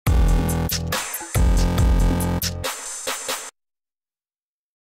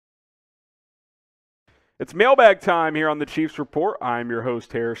It's mailbag time here on the Chiefs Report. I'm your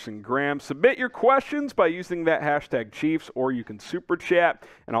host, Harrison Graham. Submit your questions by using that hashtag Chiefs, or you can super chat,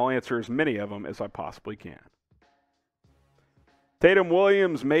 and I'll answer as many of them as I possibly can. Tatum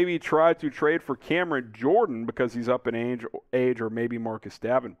Williams maybe tried to trade for Cameron Jordan because he's up in age or maybe Marcus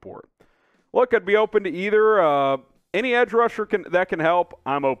Davenport. Look, I'd be open to either. Any edge rusher that can help,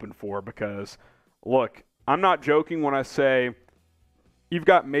 I'm open for because, look, I'm not joking when I say you've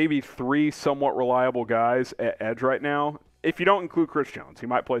got maybe 3 somewhat reliable guys at edge right now. If you don't include Chris Jones, he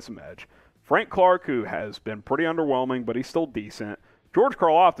might play some edge. Frank Clark, who has been pretty underwhelming, but he's still decent. George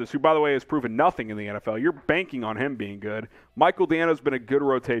Karlaftis, who, by the way, has proven nothing in the NFL. You're banking on him being good. Michael Dano's been a good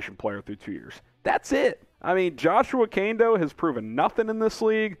rotation player through 2 years. That's it. I mean, Joshua Kando has proven nothing in this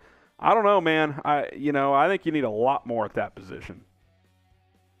league. I don't know, man. I think you need a lot more at that position.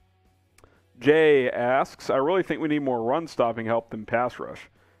 Jay asks, I really think we need more run-stopping help than pass rush.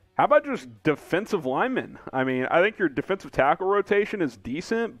 How about just defensive linemen? I mean, I think your defensive tackle rotation is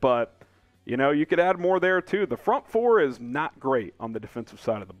decent, but, you could add more there too. The front 4 is not great on the defensive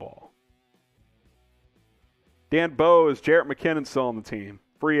side of the ball. Dan Bowe, is Jerick Mckinnon still on the team?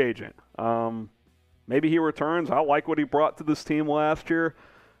 Free agent. Maybe he returns. I like what he brought to this team last year.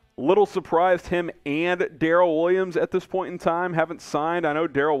 Little surprised him and Darrell Williams at this point in time haven't signed. I know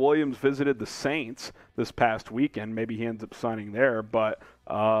Darrell Williams visited the Saints this past weekend. Maybe he ends up signing there, but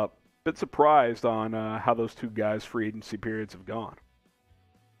bit surprised on how those 2 guys' free agency periods have gone.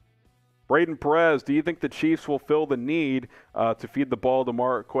 Braden Perez, do you think the Chiefs will fill the need to feed the ball to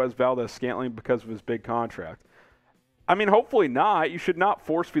Marquez Valdes-Scantling because of his big contract? I mean, hopefully not. You should not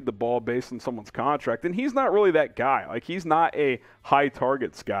force-feed the ball based on someone's contract. And he's not really that guy. Like, he's not a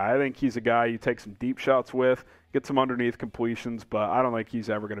high-targets guy. I think he's a guy you take some deep shots with, get some underneath completions, but I don't think he's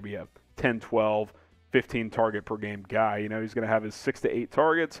ever going to be a 10, 12, 15-target-per-game guy. He's going to have his 6 to 8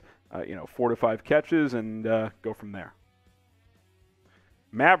 targets, 4 to 5 catches, and go from there.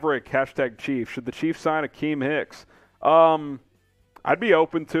 Maverick, hashtag Chiefs. Should the Chiefs sign Akiem Hicks? I'd be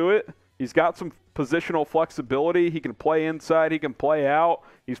open to it. He's got some positional flexibility. He can play inside. He can play out.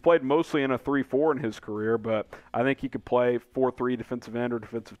 He's played mostly in a 3-4 in his career, but I think he could play 4-3 defensive end or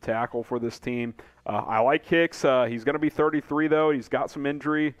defensive tackle for this team. I like Hicks. He's going to be 33, though. He's got some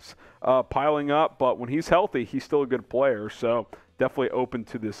injuries piling up, but when he's healthy, he's still a good player, so definitely open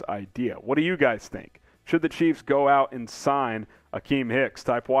to this idea. What do you guys think? Should the Chiefs go out and sign Akiem Hicks?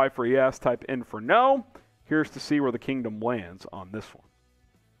 Type Y for yes, type N for no. Here's to see where the kingdom lands on this one.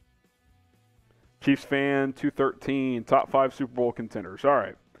 Chiefs fan 213, top 5 Super Bowl contenders. All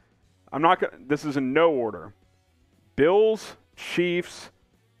right. This is in no order. Bills, Chiefs,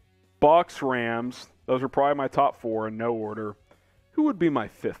 Bucks, Rams. Those are probably my top 4 in no order. Who would be my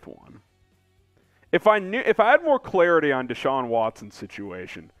 5th one? If I had more clarity on Deshaun Watson's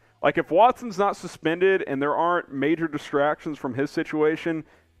situation, like if Watson's not suspended and there aren't major distractions from his situation,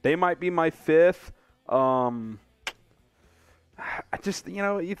 they might be my 5th. I just,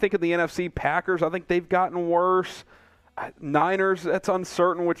 you think of the NFC Packers, I think they've gotten worse. Niners, that's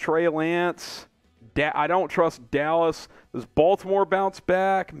uncertain with Trey Lance. I don't trust Dallas. Does Baltimore bounce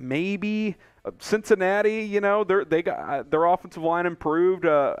back? Maybe. Cincinnati, they got their offensive line improved.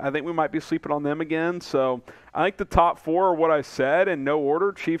 I think we might be sleeping on them again. So I think the top 4 are what I said in no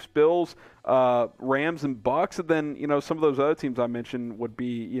order: Chiefs, Bills, Rams, and Bucks. And then, some of those other teams I mentioned would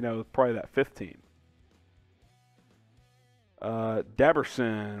be, probably that 5th team.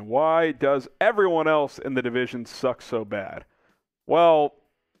 Daberson, why does everyone else in the division suck so bad? Well,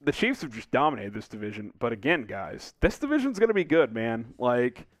 the Chiefs have just dominated this division. But again, guys, this division's going to be good, man.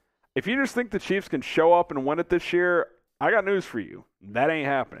 Like, if you just think the Chiefs can show up and win it this year, I got news for you. That ain't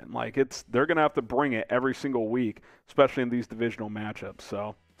happening. Like, they're going to have to bring it every single week, especially in these divisional matchups.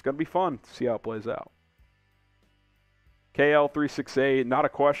 So it's going to be fun to see how it plays out. KL368, not a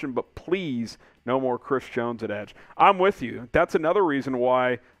question, but please no more Chris Jones at edge. I'm with you. That's another reason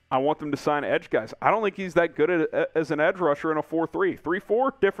why I want them to sign edge guys. I don't think he's that good as an edge rusher in a 4-3.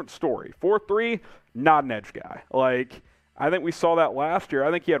 3-4, different story. 4-3, not an edge guy. Like, I think we saw that last year.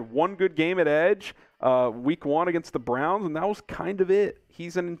 I think he had one good game at edge, week 1 against the Browns, and that was kind of it.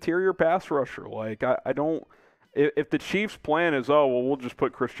 He's an interior pass rusher. Like, I don't – if the Chiefs' plan is, we'll just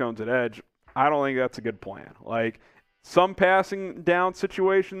put Chris Jones at edge, I don't think that's a good plan. Like, some passing down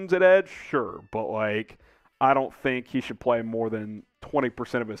situations at edge, sure. But, I don't think he should play more than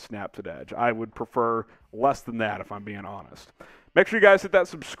 20% of his snaps at edge. I would prefer less than that if I'm being honest. Make sure you guys hit that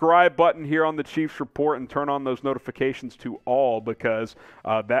subscribe button here on the Chiefs Report and turn on those notifications to all, because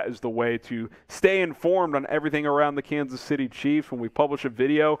that is the way to stay informed on everything around the Kansas City Chiefs. When we publish a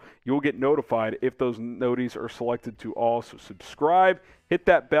video, you'll get notified if those noties are selected to all. So subscribe, hit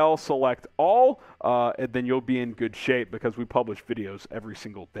that bell, select all, and then you'll be in good shape because we publish videos every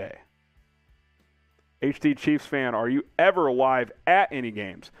single day. HD Chiefs fan, are you ever live at any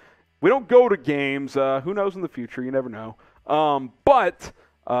games? We don't go to games. Who knows in the future? You never know. But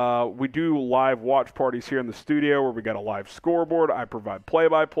we do live watch parties here in the studio where we got a live scoreboard. I provide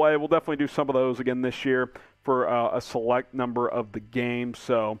play-by-play. We'll definitely do some of those again this year for a select number of the games.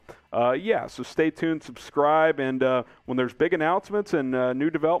 So, so stay tuned, subscribe, and when there's big announcements and new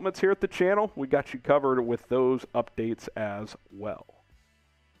developments here at the channel, we got you covered with those updates as well.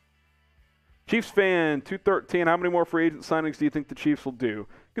 Chiefs fan 213, how many more free agent signings do you think the Chiefs will do?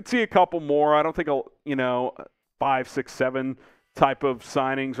 Could see a couple more. I don't think 5, 6, 7 type of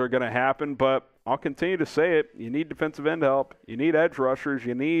signings are going to happen, but I'll continue to say it. You need defensive end help. You need edge rushers.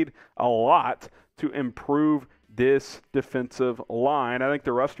 You need a lot to improve this defensive line. I think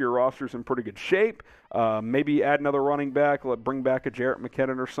the rest of your roster is in pretty good shape. Maybe add another running back, bring back a Jerick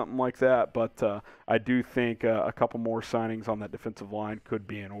McKinnon or something like that. But I do think a couple more signings on that defensive line could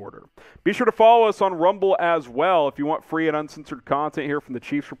be in order. Be sure to follow us on Rumble as well if you want free and uncensored content here from the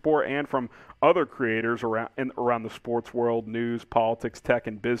Chiefs Report and from other creators around the sports world, news, politics, tech,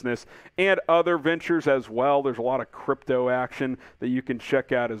 and business, and other ventures as well. There's a lot of crypto action that you can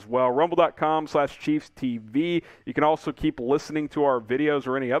check out as well. Rumble.com/ChiefsTV. You can also keep listening to our videos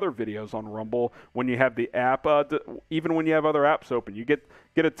or any other videos on Rumble when you have the app, even when you have other apps open. You get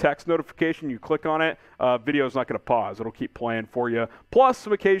a text notification, you click on it, video's not going to pause. It'll keep playing for you. Plus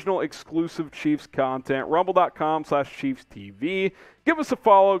some occasional exclusive Chiefs content. Rumble.com/ChiefsTV. Give us a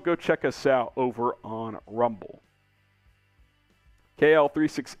follow. Go check us out over on Rumble.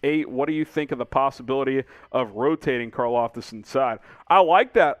 KL368, what do you think of the possibility of rotating Karlaftis inside? I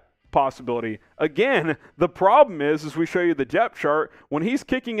like that possibility. Again, the problem is we show you the depth chart. When he's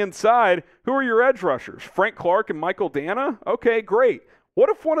kicking inside, who are your edge rushers? Frank Clark and Michael Dana? Okay, great. What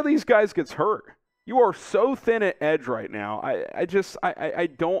if one of these guys gets hurt? You are so thin at edge right now. I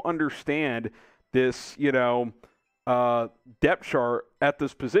don't understand this, depth chart at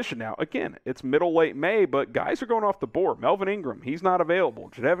this position now. Again, it's middle, late May, but guys are going off the board. Melvin Ingram, he's not available.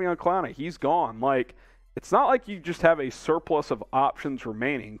 Jadeveon Clowney, he's gone. It's not like you just have a surplus of options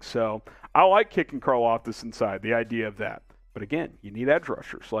remaining. So I like kicking Karlaftis inside, the idea of that. But again, you need edge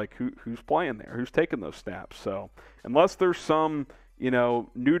rushers. Who's playing there? Who's taking those snaps? So unless there's some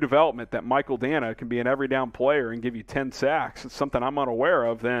new development that Michael Dana can be an every down player and give you 10 sacks, it's something I'm unaware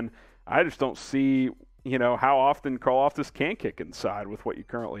of, then I just don't see, how often Karlaftis can kick inside with what you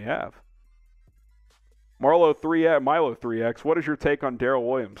currently have. Milo 3X, what is your take on Darrell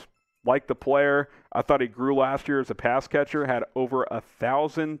Williams? Like the player, I thought he grew last year as a pass catcher, had over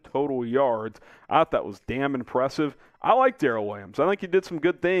 1,000 total yards. I thought that was damn impressive. I like Darrell Williams. I think he did some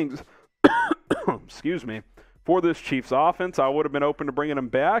good things, excuse me, for this Chiefs offense. I would have been open to bringing him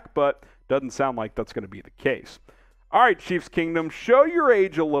back, but doesn't sound like that's going to be the case. All right, Chiefs Kingdom, show your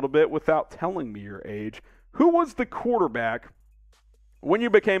age a little bit without telling me your age. Who was the quarterback when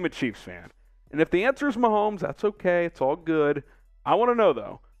you became a Chiefs fan? And if the answer is Mahomes, that's okay. It's all good. I want to know,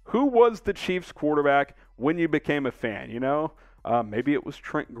 though, who was the Chiefs quarterback when you became a fan? Maybe it was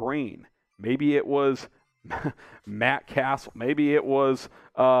Trent Green. Maybe it was Matt Castle. Maybe it was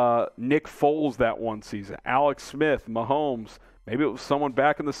Nick Foles that one season. Alex Smith, Mahomes. Maybe it was someone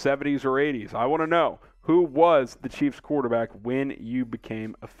back in the 70s or 80s. I want to know, who was the Chiefs quarterback when you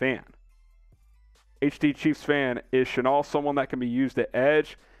became a fan? HD Chiefs fan, is Chenal someone that can be used at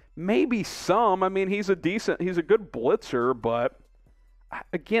edge? Maybe some. I mean, he's a good blitzer, but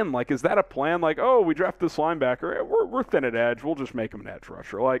again, is that a plan? We draft this linebacker. We're thin at edge. We'll just make him an edge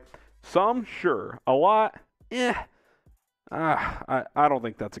rusher. Some, sure. A lot, I don't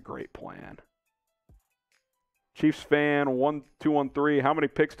think that's a great plan. Chiefs fan 1213, how many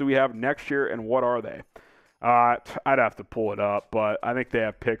picks do we have next year and what are they? I'd have to pull it up, but I think they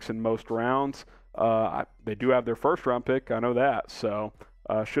have picks in most rounds. They do have their first round pick. I know that. So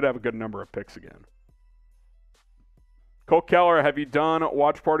should have a good number of picks again. Cole Keller, have you done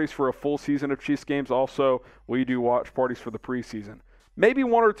watch parties for a full season of Chiefs games? Also, will you do watch parties for the preseason? Maybe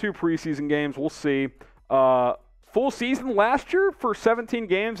 1 or 2 preseason games. We'll see. Full season last year for 17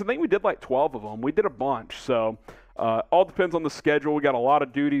 games. I think we did 12 of them. We did a bunch. So all depends on the schedule. We got a lot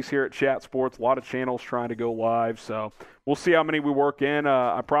of duties here at Chat Sports, a lot of channels trying to go live. So we'll see how many we work in.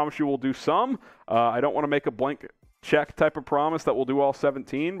 I promise you we'll do some. I don't want to make a blank check type of promise that we'll do all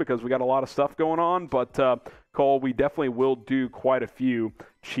 17 because we got a lot of stuff going on. But Cole, we definitely will do quite a few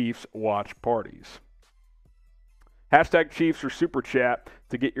Chiefs watch parties. Hashtag Chiefs or Super Chat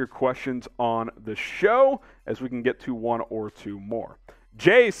to get your questions on the show, as we can get to one or two more.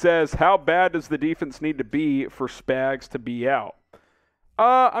 Jay says, how bad does the defense need to be for Spags to be out?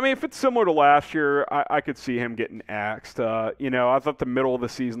 If it's similar to last year, I could see him getting axed. I thought the middle of the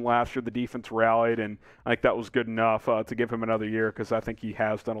season last year, the defense rallied, and I think that was good enough to give him another year, because I think he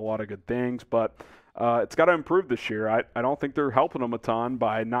has done a lot of good things. But it's got to improve this year. I don't think they're helping him a ton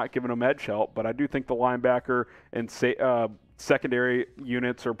by not giving him edge help, but I do think the linebacker and secondary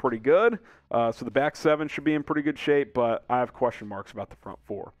units are pretty good. So the back seven should be in pretty good shape, but I have question marks about the front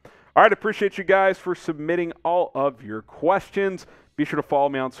four. All right, appreciate you guys for submitting all of your questions. Be sure to follow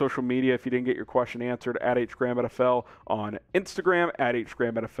me on social media if you didn't get your question answered, at HGramNFL on Instagram, at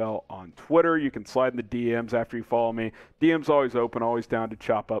HGramNFL on Twitter. You can slide in the DMs after you follow me. DM's always open, always down to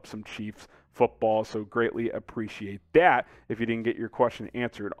chop up some Chiefs football, so greatly appreciate that if you didn't get your question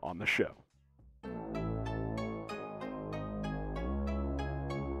answered on the show.